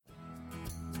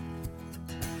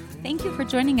Thank you for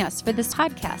joining us for this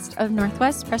podcast of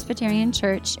Northwest Presbyterian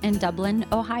Church in Dublin,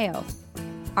 Ohio.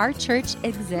 Our church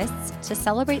exists to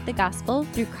celebrate the gospel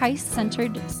through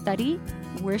Christ-centered study,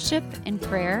 worship, and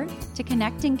prayer, to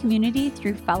connect in community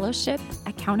through fellowship,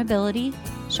 accountability,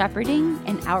 shepherding,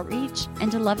 and outreach,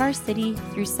 and to love our city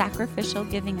through sacrificial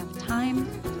giving of time,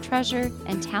 treasure,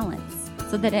 and talents,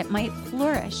 so that it might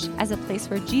flourish as a place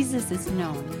where Jesus is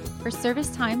known. For service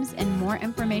times and more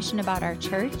information about our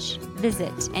church,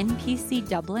 visit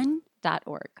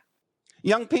npcdublin.org.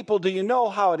 Young people, do you know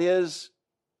how it is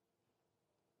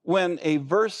when a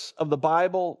verse of the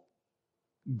Bible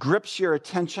grips your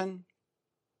attention?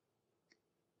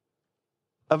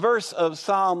 A verse of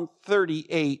Psalm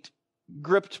 38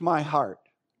 gripped my heart.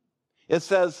 It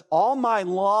says, "All my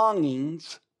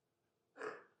longings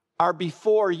are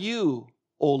before you,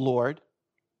 O Lord.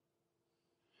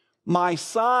 My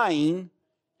sighing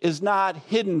is not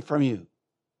hidden from you."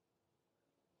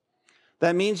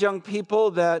 That means, young people,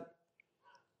 that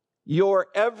your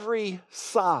every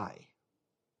sigh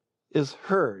is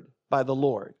heard by the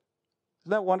Lord.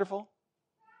 Isn't that wonderful?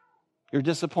 Your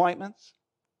disappointments,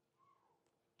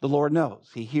 the Lord knows.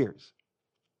 He hears.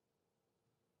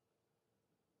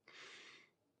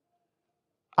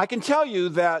 I can tell you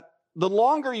that the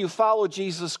longer you follow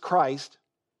Jesus Christ,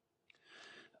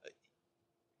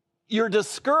 your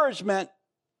discouragement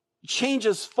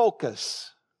changes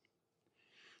focus.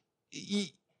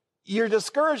 Your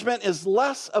discouragement is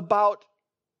less about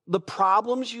the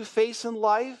problems you face in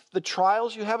life, the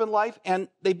trials you have in life, and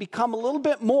they become a little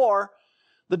bit more,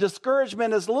 the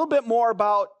discouragement is a little bit more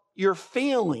about your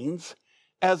failings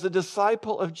as a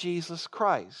disciple of Jesus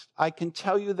Christ. I can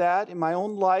tell you that in my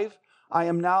own life, I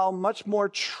am now much more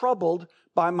troubled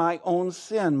by my own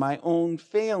sin, my own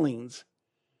failings.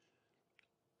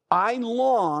 I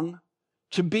long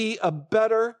to be a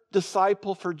better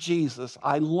disciple for Jesus.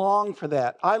 I long for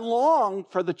that. I long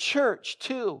for the church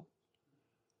too.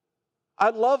 I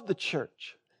love the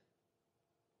church.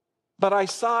 But I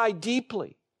sigh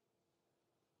deeply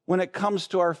when it comes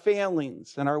to our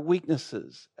failings and our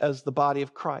weaknesses as the body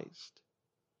of Christ.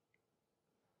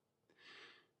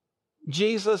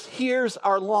 Jesus hears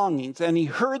our longings, and he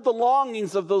heard the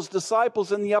longings of those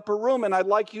disciples in the upper room, and I'd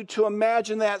like you to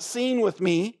imagine that scene with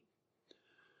me.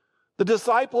 The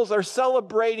disciples are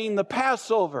celebrating the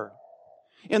Passover.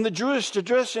 In the Jewish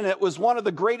tradition, it was one of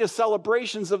the greatest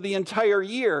celebrations of the entire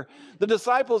year. The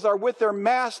disciples are with their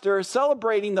master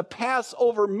celebrating the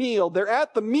Passover meal. They're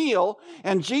at the meal,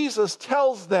 and Jesus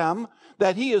tells them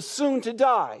that he is soon to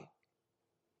die.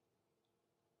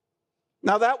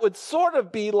 Now, that would sort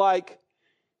of be like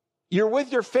you're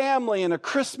with your family in a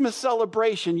Christmas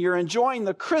celebration. You're enjoying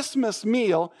the Christmas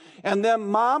meal, and then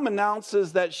mom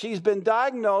announces that she's been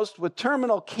diagnosed with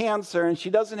terminal cancer and she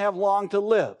doesn't have long to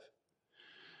live.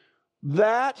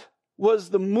 That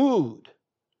was the mood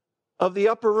of the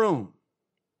upper room.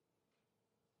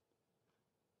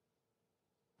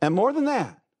 And more than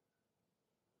that,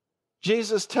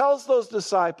 Jesus tells those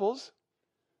disciples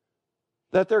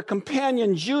that their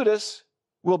companion Judas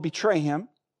will betray him.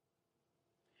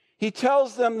 He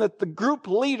tells them that the group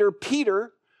leader,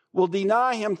 Peter, will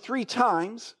deny him 3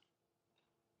 times.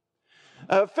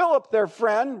 Philip, their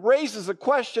friend, raises a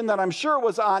question that I'm sure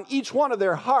was on each one of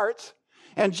their hearts.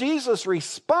 And Jesus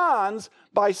responds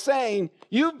by saying,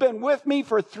 "You've been with me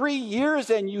for 3 years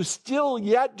and you still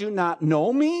yet do not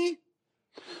know me?"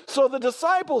 So the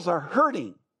disciples are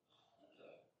hurting.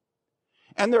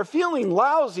 And they're feeling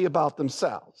lousy about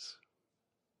themselves.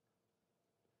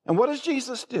 And what does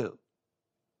Jesus do?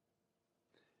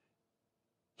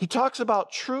 He talks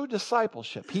about true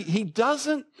discipleship. He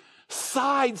doesn't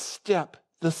sidestep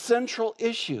the central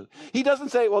issue. He doesn't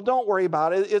say, well, don't worry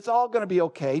about it. It's all going to be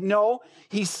okay. No,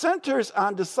 he centers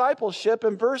on discipleship.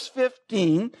 In verse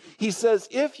 15, he says,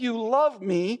 "If you love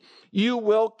me, you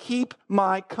will keep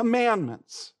my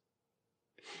commandments."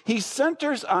 He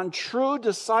centers on true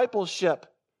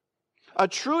discipleship. A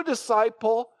true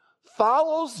disciple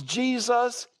follows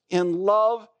Jesus in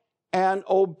love and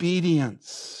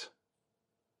obedience.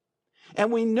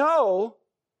 And we know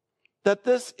that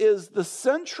this is the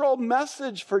central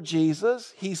message for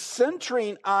Jesus. He's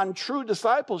centering on true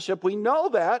discipleship. We know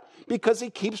that because he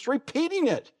keeps repeating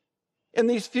it in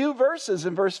these few verses.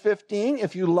 In verse 15,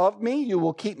 "If you love me, you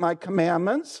will keep my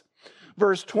commandments."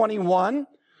 Verse 21,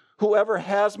 "Whoever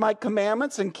has my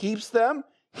commandments and keeps them,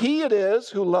 he it is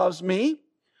who loves me."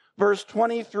 Verse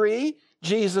 23,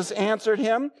 Jesus answered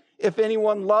him, "If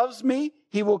anyone loves me,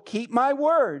 he will keep my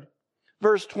word."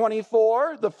 Verse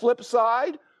 24, the flip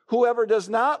side, "Whoever does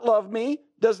not love me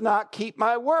does not keep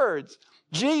my words."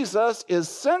 Jesus is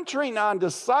centering on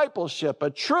discipleship.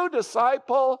 A true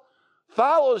disciple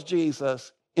follows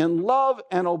Jesus in love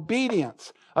and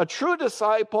obedience. A true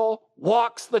disciple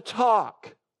walks the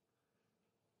talk.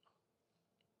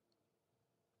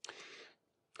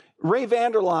 Ray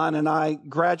Vanderlaan and I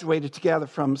graduated together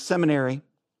from seminary,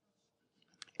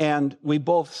 and we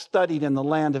both studied in the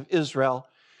land of Israel.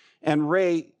 And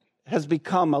Ray has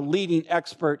become a leading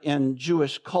expert in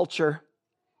Jewish culture,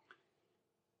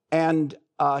 and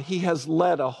he has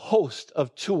led a host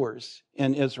of tours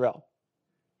in Israel.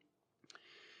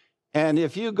 And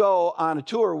if you go on a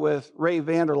tour with Ray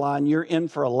Vanderlaan, you're in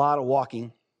for a lot of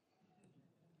walking.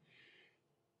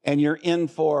 And you're in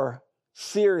for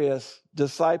serious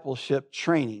discipleship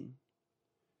training.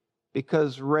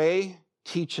 Because Ray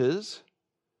teaches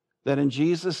that in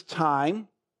Jesus' time,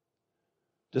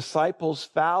 disciples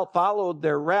followed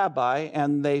their rabbi,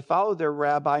 and they followed their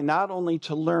rabbi not only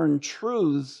to learn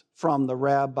truths from the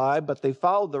rabbi, but they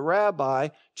followed the rabbi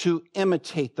to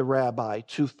imitate the rabbi,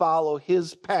 to follow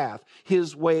his path,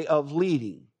 his way of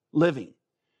living.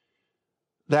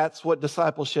 That's what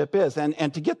discipleship is.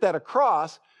 And to get that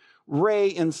across,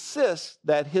 Ray insists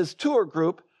that his tour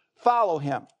group follow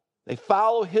him. They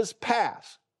follow his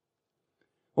path.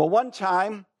 Well, one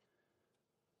time,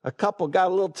 a couple got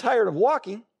a little tired of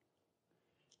walking,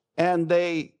 and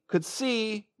they could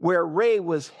see where Ray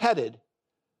was headed,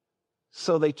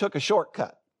 so they took a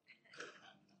shortcut.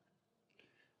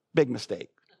 Big mistake.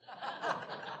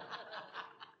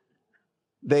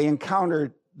 They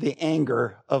encountered the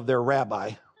anger of their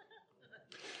rabbi.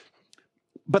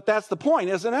 But that's the point,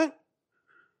 isn't it?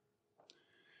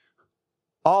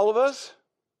 All of us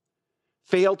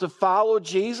fail to follow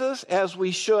Jesus as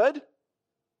we should.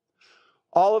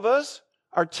 All of us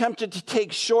are tempted to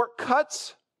take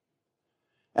shortcuts,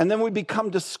 and then we become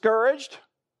discouraged,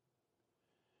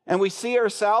 and we see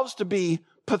ourselves to be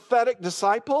pathetic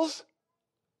disciples.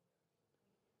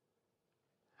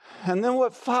 And then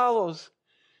what follows?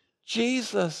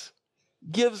 Jesus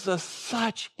gives us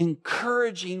such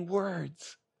encouraging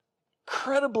words,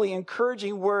 incredibly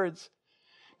encouraging words,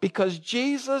 because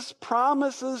Jesus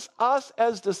promises us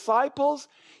as disciples,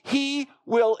 he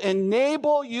will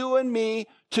enable you and me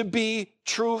to be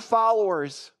true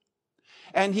followers.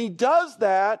 And he does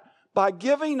that by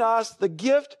giving us the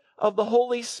gift of the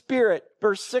Holy Spirit.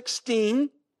 Verse 16,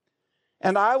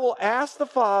 and I will ask the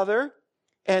Father,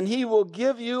 and he will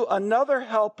give you another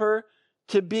helper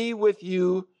to be with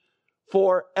you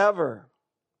forever.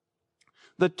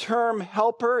 The term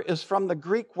helper is from the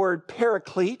Greek word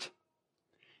paraclete,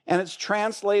 and it's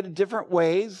translated different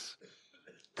ways: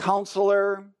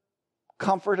 counselor,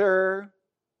 comforter,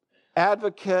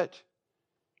 advocate.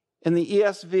 In the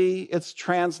ESV, it's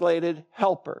translated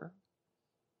helper.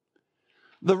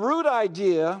 The root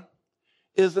idea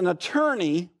is an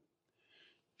attorney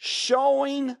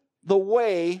showing the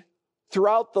way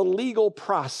throughout the legal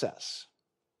process.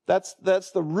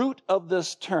 That's the root of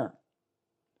this term.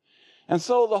 And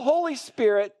so the Holy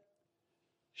Spirit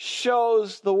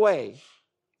shows the way.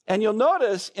 And you'll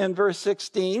notice in verse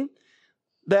 16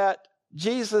 that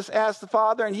Jesus asked the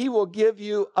Father, and he will give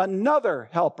you another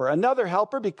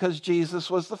helper because Jesus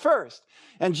was the first.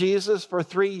 And Jesus, for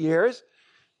 3 years,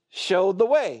 showed the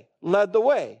way, led the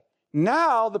way.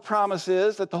 Now the promise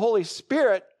is that the Holy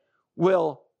Spirit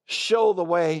will show the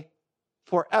way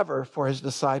forever for his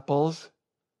disciples.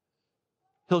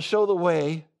 He'll show the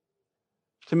way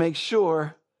to make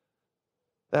sure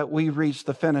that we reach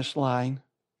the finish line,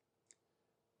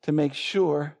 to make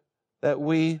sure that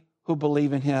we who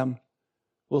believe in him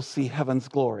will see heaven's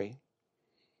glory.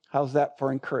 How's that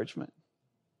for encouragement?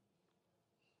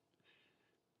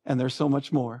 And there's so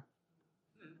much more.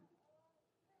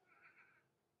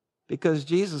 Because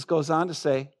Jesus goes on to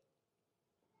say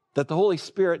that the Holy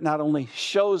Spirit not only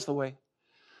shows the way,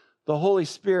 the Holy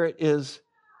Spirit is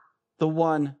the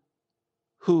one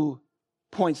who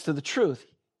points to the truth.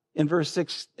 In verse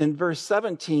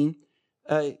 17,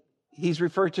 he's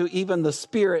referred to even the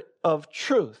Spirit of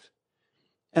truth.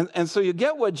 And so you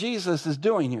get what Jesus is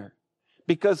doing here.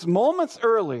 Because moments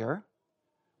earlier,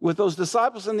 with those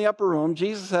disciples in the upper room,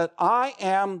 Jesus said, I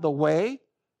am the way,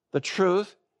 the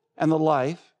truth, and the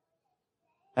life.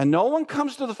 And no one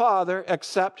comes to the Father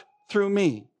except through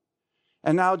me.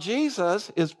 And now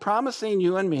Jesus is promising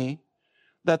you and me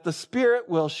that the Spirit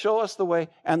will show us the way,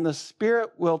 and the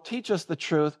Spirit will teach us the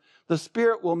truth. The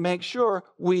Spirit will make sure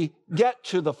we get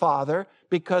to the Father,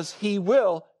 because he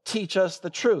will teach us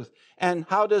the truth. And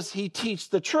how does he teach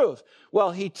the truth?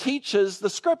 Well, he teaches the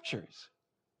Scriptures.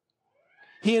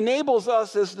 He enables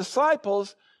us as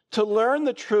disciples to learn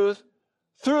the truth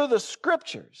through the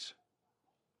Scriptures.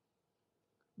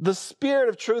 The Spirit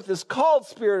of truth is called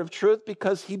Spirit of truth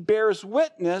because he bears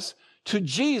witness to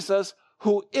Jesus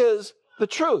who is the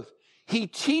truth. He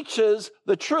teaches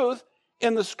the truth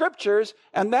in the scriptures,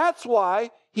 and that's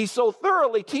why he so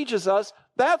thoroughly teaches us.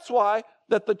 That's why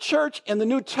that the church in the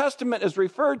New Testament is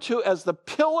referred to as the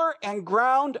pillar and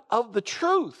ground of the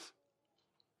truth.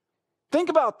 Think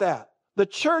about that. The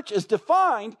church is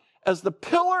defined as the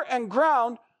pillar and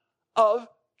ground of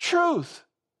truth.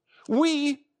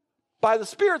 We, by the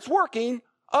Spirit's working,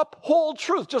 uphold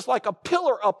truth. Just like a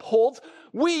pillar upholds,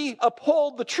 we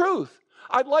uphold the truth.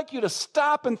 I'd like you to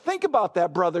stop and think about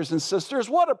that, brothers and sisters.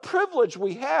 What a privilege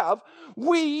we have.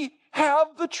 We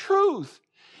have the truth.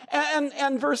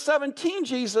 And verse 17,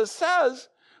 Jesus says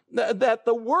that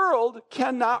the world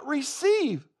cannot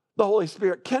receive the Holy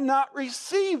Spirit, cannot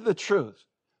receive the truth.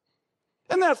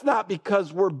 And that's not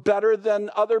because we're better than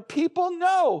other people.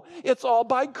 No, it's all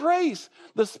by grace.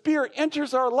 The Spirit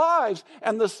enters our lives,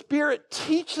 and the Spirit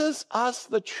teaches us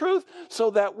the truth so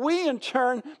that we in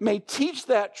turn may teach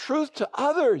that truth to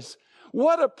others.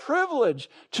 What a privilege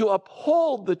to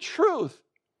uphold the truth.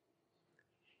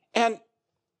 And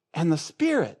the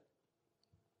Spirit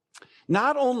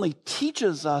not only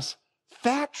teaches us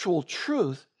factual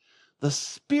truth, the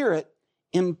Spirit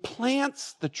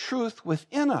implants the truth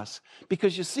within us.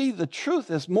 Because you see, the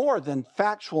truth is more than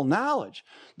factual knowledge.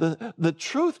 The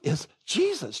truth is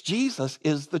Jesus. Jesus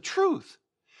is the truth.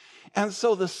 And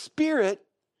so the Spirit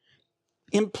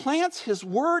implants his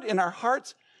word in our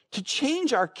hearts to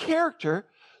change our character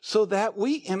so that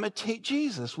we imitate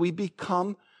Jesus. We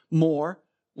become more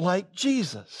like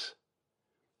Jesus.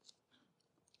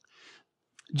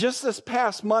 Just this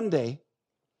past Monday,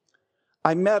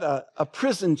 I met a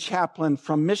prison chaplain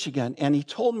from Michigan, and he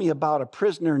told me about a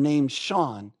prisoner named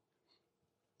Sean.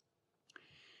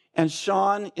 And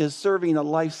Sean is serving a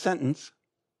life sentence.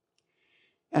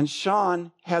 And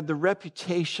Sean had the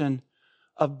reputation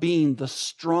of being the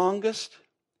strongest,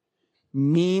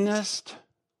 meanest,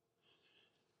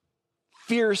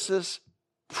 fiercest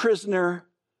prisoner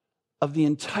of the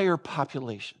entire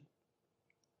population.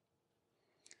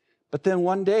 But then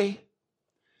one day,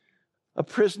 a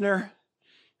prisoner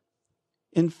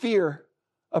in fear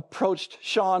approached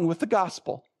Sean with the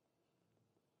gospel.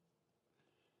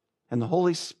 And the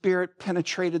Holy Spirit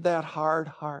penetrated that hard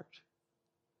heart.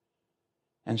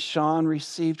 And Sean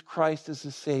received Christ as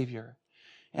his Savior.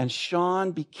 And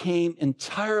Sean became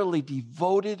entirely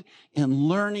devoted in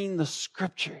learning the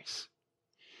scriptures.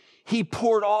 He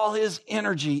poured all his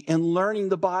energy in learning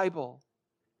the Bible.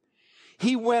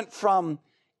 He went from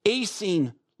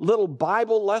acing little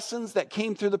Bible lessons that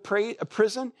came through the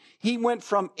prison. He went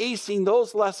from acing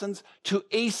those lessons to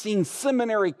acing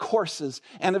seminary courses.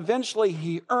 And eventually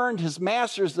he earned his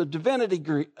master's of divinity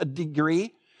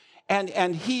degree.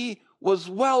 And he was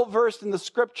well versed in the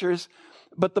scriptures.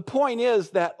 But the point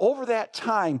is that over that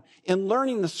time, in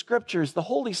learning the scriptures, the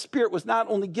Holy Spirit was not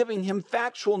only giving him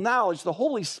factual knowledge, the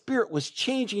Holy Spirit was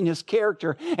changing his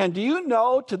character. And do you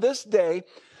know, to this day,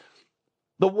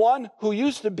 the one who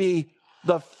used to be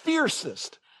the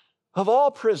fiercest of all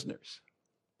prisoners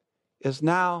is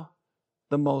now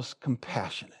the most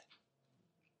compassionate.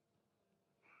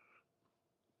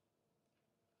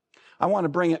 I want to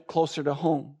bring it closer to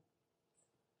home.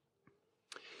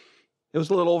 It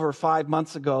was a little over 5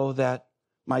 months ago that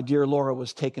my dear Laura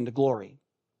was taken to glory.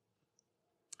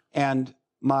 And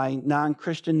my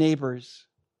non-Christian neighbors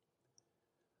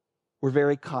were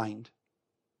very kind.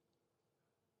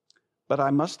 But I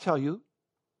must tell you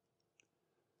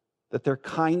that their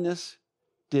kindness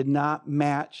did not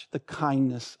match the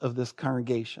kindness of this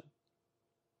congregation.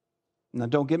 Now,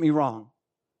 don't get me wrong.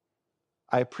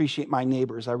 I appreciate my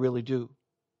neighbors, I really do.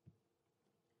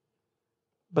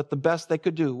 But the best they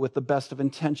could do with the best of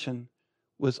intention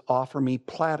was offer me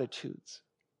platitudes.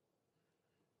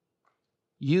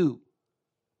 You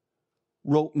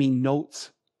wrote me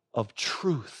notes of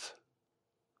truth.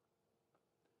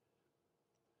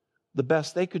 The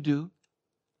best they could do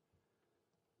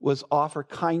was offer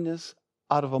kindness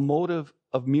out of a motive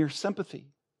of mere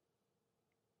sympathy.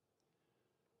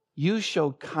 You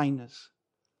showed kindness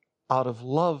out of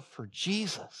love for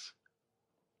Jesus.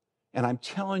 And I'm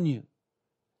telling you,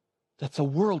 that's a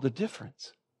world of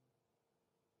difference.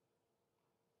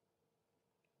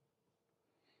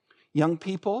 Young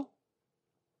people,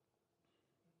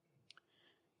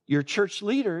 your church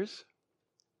leaders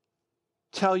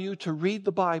tell you to read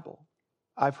the Bible.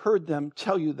 I've heard them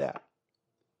tell you that.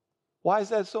 Why is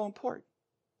that so important?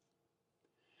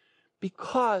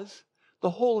 Because the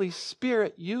Holy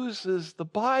Spirit uses the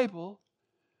Bible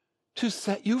to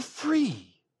set you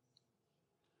free.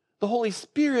 The Holy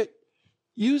Spirit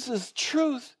uses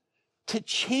truth to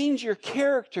change your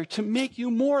character, to make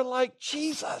you more like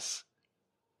Jesus.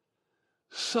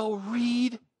 So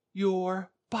read your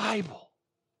Bible.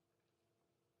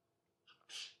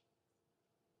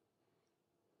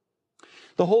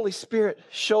 The Holy Spirit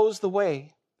shows the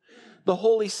way. The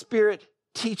Holy Spirit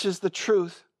teaches the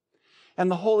truth.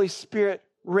 And the Holy Spirit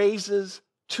raises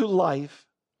to life.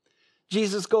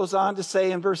 Jesus goes on to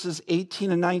say in verses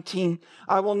 18 and 19,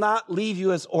 I will not leave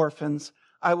you as orphans.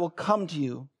 I will come to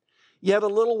you. Yet a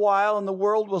little while and the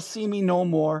world will see me no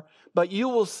more, but you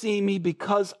will see me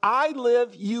because I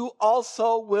live, you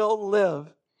also will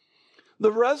live.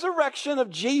 The resurrection of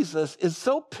Jesus is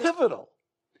so pivotal.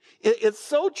 It's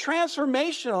so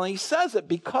transformational. He says it,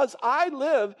 because I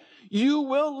live, you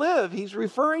will live. He's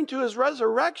referring to his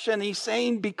resurrection. He's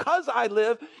saying, because I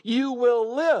live, you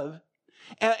will live.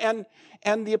 And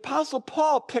the Apostle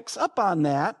Paul picks up on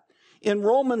that in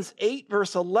Romans 8,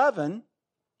 verse 11.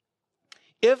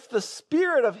 If the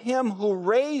spirit of him who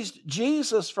raised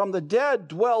Jesus from the dead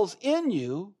dwells in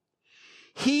you,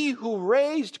 he who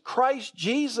raised Christ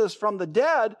Jesus from the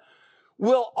dead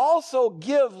will also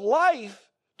give life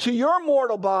to your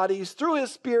mortal bodies through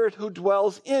his Spirit who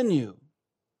dwells in you.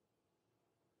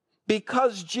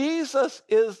 Because Jesus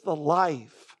is the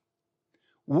life,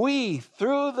 we,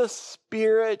 through the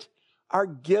Spirit, are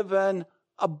given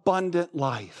abundant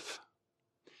life.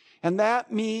 And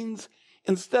that means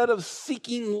instead of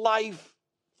seeking life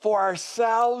for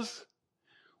ourselves,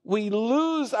 we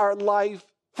lose our life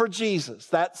for Jesus.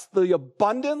 That's the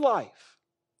abundant life.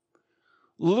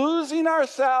 Losing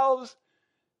ourselves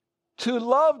to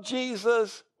love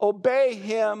Jesus, obey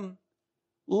him,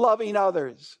 loving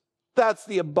others. That's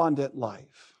the abundant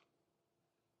life.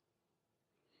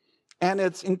 And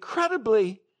it's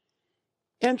incredibly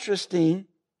interesting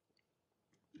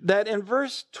that in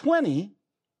verse 20,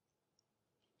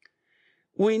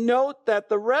 we note that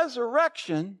the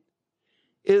resurrection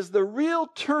is the real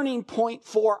turning point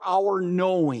for our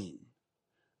knowing.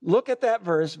 Look at that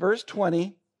verse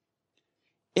 20.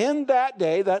 In that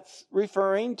day, that's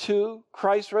referring to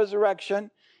Christ's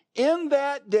resurrection, in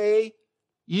that day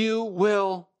you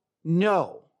will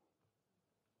know.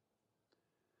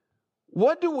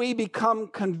 What do we become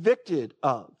convicted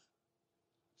of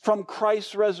from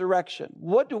Christ's resurrection?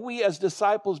 What do we as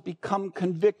disciples become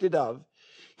convicted of?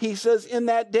 He says, in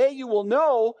that day you will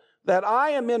know that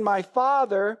I am in my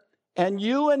Father, and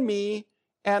you in me,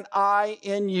 and I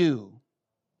in you.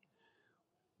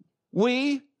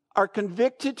 We are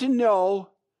convicted to know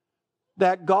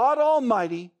that God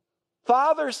Almighty,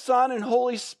 Father, Son, and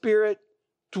Holy Spirit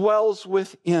dwells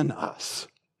within us.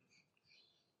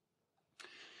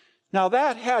 Now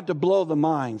that had to blow the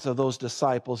minds of those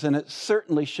disciples, and it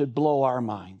certainly should blow our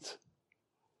minds.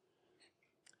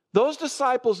 Those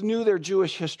disciples knew their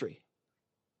Jewish history,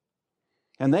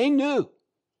 and they knew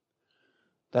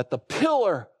that the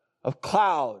pillar of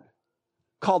cloud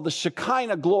called the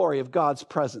Shekinah glory of God's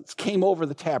presence came over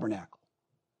the tabernacle.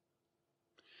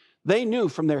 They knew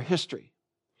from their history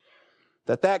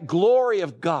that that glory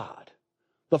of God,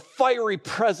 the fiery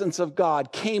presence of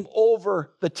God, came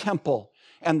over the temple,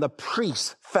 and the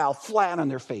priests fell flat on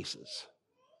their faces.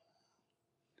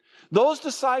 Those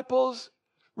disciples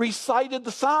recited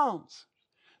the Psalms.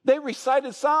 They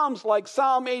recited Psalms like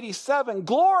Psalm 87.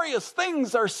 Glorious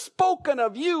things are spoken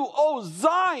of you, O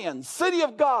Zion, city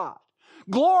of God.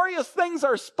 Glorious things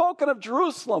are spoken of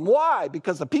Jerusalem. Why?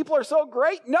 Because the people are so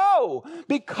great? No,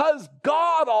 because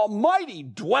God Almighty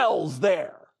dwells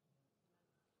there.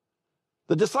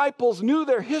 The disciples knew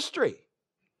their history.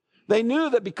 They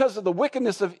knew that because of the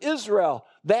wickedness of Israel,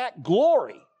 that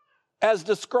glory, as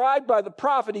described by the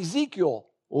prophet Ezekiel,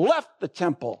 left the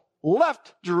temple,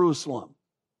 left Jerusalem.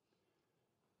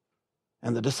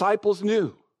 And the disciples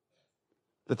knew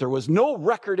that there was no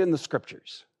record in the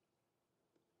scriptures,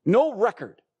 no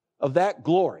record of that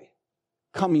glory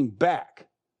coming back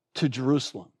to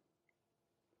Jerusalem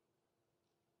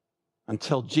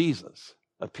until Jesus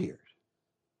appeared.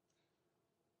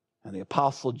 And the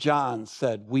Apostle John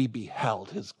said, we beheld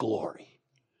his glory,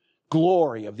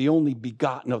 glory of the only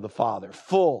begotten of the Father,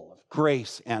 full of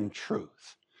grace and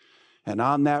truth. And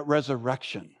on that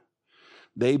resurrection,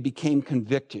 they became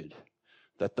convicted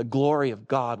that the glory of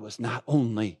God was not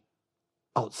only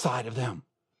outside of them,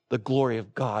 the glory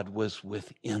of God was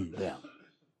within them.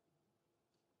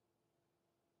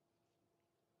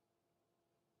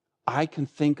 I can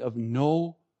think of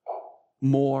no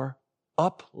more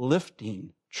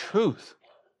uplifting truth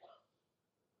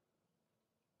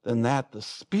than that the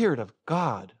Spirit of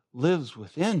God lives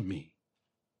within me,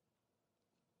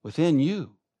 within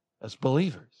you as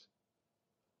believers.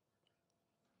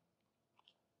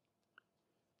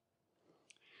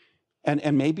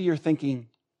 And maybe you're thinking,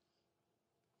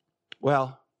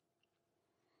 well,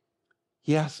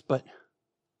 Yes, but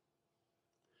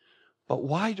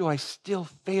why do I still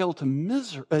fail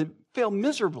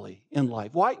miserably in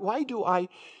life? Why do I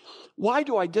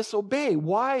disobey?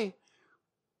 Why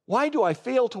do I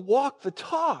fail to walk the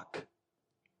talk?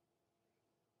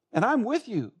 And I'm with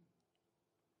you.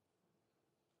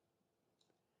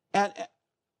 And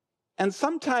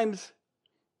sometimes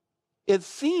it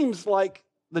seems like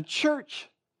the church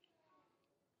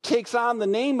takes on the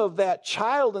name of that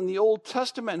child in the Old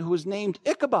Testament who was named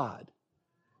Ichabod.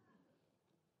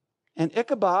 And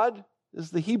Ichabod is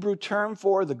the Hebrew term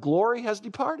for the glory has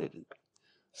departed.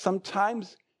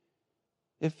 Sometimes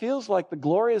it feels like the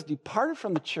glory has departed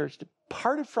from the church,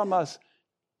 departed from us.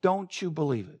 Don't you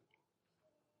believe it?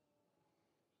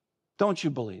 Don't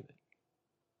you believe it?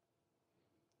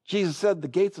 Jesus said the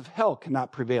gates of hell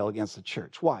cannot prevail against the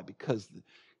church. Why? Because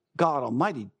God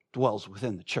Almighty dwells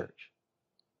within the church.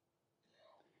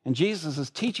 And Jesus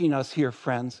is teaching us here,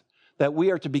 friends, that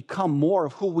we are to become more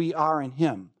of who we are in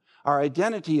Him. Our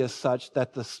identity is such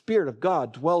that the Spirit of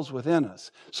God dwells within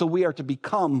us. So we are to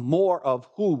become more of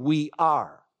who we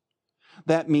are.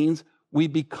 That means we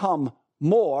become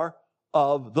more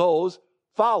of those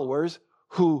followers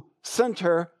who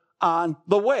center on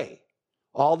the way.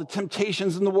 All the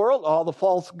temptations in the world, all the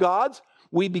false gods,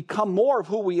 we become more of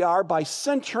who we are by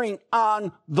centering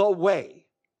on the way.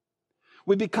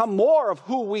 We become more of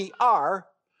who we are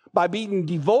by being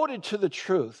devoted to the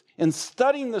truth and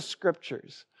studying the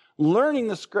Scriptures, learning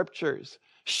the Scriptures,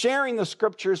 sharing the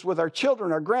Scriptures with our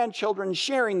children, our grandchildren,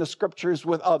 sharing the Scriptures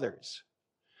with others.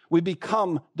 We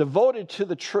become devoted to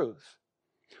the truth.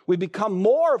 We become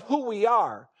more of who we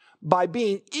are by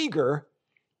being eager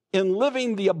in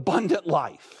living the abundant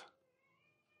life.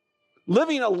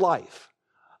 Living a life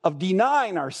of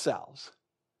denying ourselves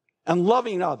and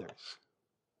loving others.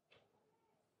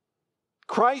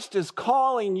 Christ is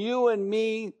calling you and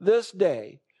me this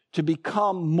day to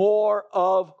become more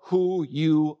of who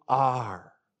you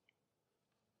are.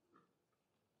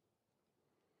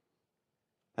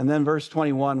 And then verse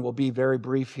 21 will be very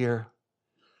brief here.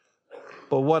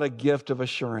 But what a gift of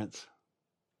assurance.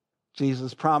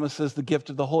 Jesus promises the gift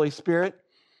of the Holy Spirit.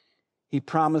 He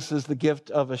promises the gift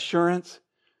of assurance.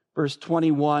 Verse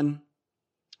 21,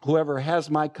 whoever has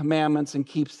my commandments and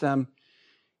keeps them,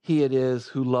 he it is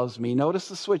who loves me. Notice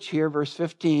the switch here, verse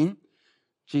 15.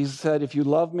 Jesus said, if you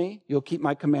love me, you'll keep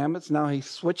my commandments. Now he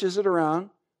switches it around.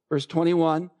 Verse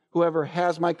 21, whoever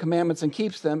has my commandments and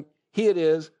keeps them, he it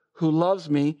is who loves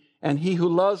me, and he who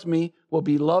loves me will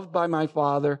be loved by my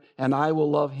Father, and I will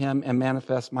love him and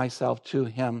manifest myself to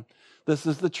him. This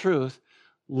is the truth.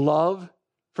 Love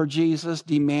for Jesus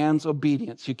demands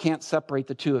obedience. You can't separate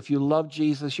the two. If you love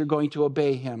Jesus, you're going to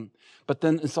obey him. But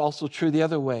then it's also true the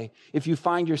other way. If you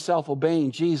find yourself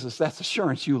obeying Jesus, that's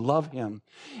assurance you love him.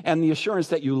 And the assurance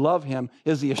that you love him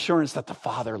is the assurance that the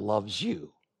Father loves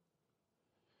you.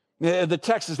 The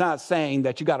text is not saying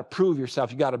that you got to prove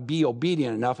yourself, you got to be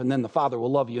obedient enough, and then the Father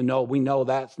will love you. No, we know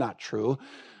that's not true.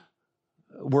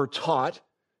 We're taught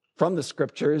from the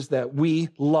Scriptures that we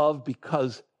love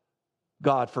because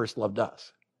God first loved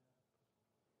us.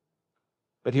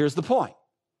 But here's the point.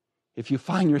 If you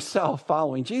find yourself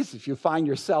following Jesus, if you find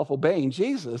yourself obeying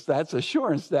Jesus, that's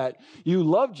assurance that you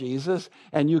love Jesus,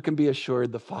 and you can be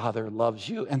assured the Father loves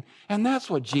you. And that's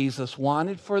what Jesus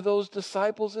wanted for those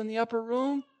disciples in the upper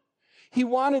room. He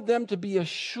wanted them to be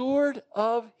assured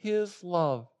of his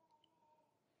love.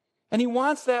 And he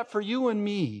wants that for you and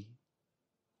me.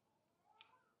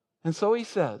 And so he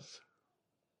says,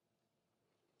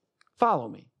 follow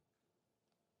me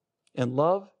in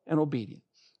love and obedience.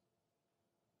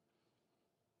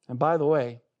 And by the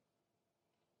way,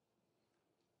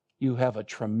 you have a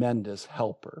tremendous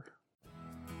helper.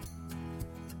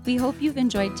 We hope you've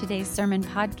enjoyed today's sermon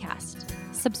podcast.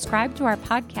 Subscribe to our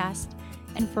podcast,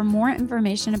 and for more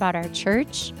information about our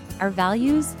church, our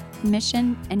values,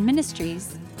 mission, and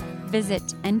ministries, visit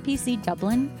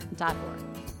npcdublin.org.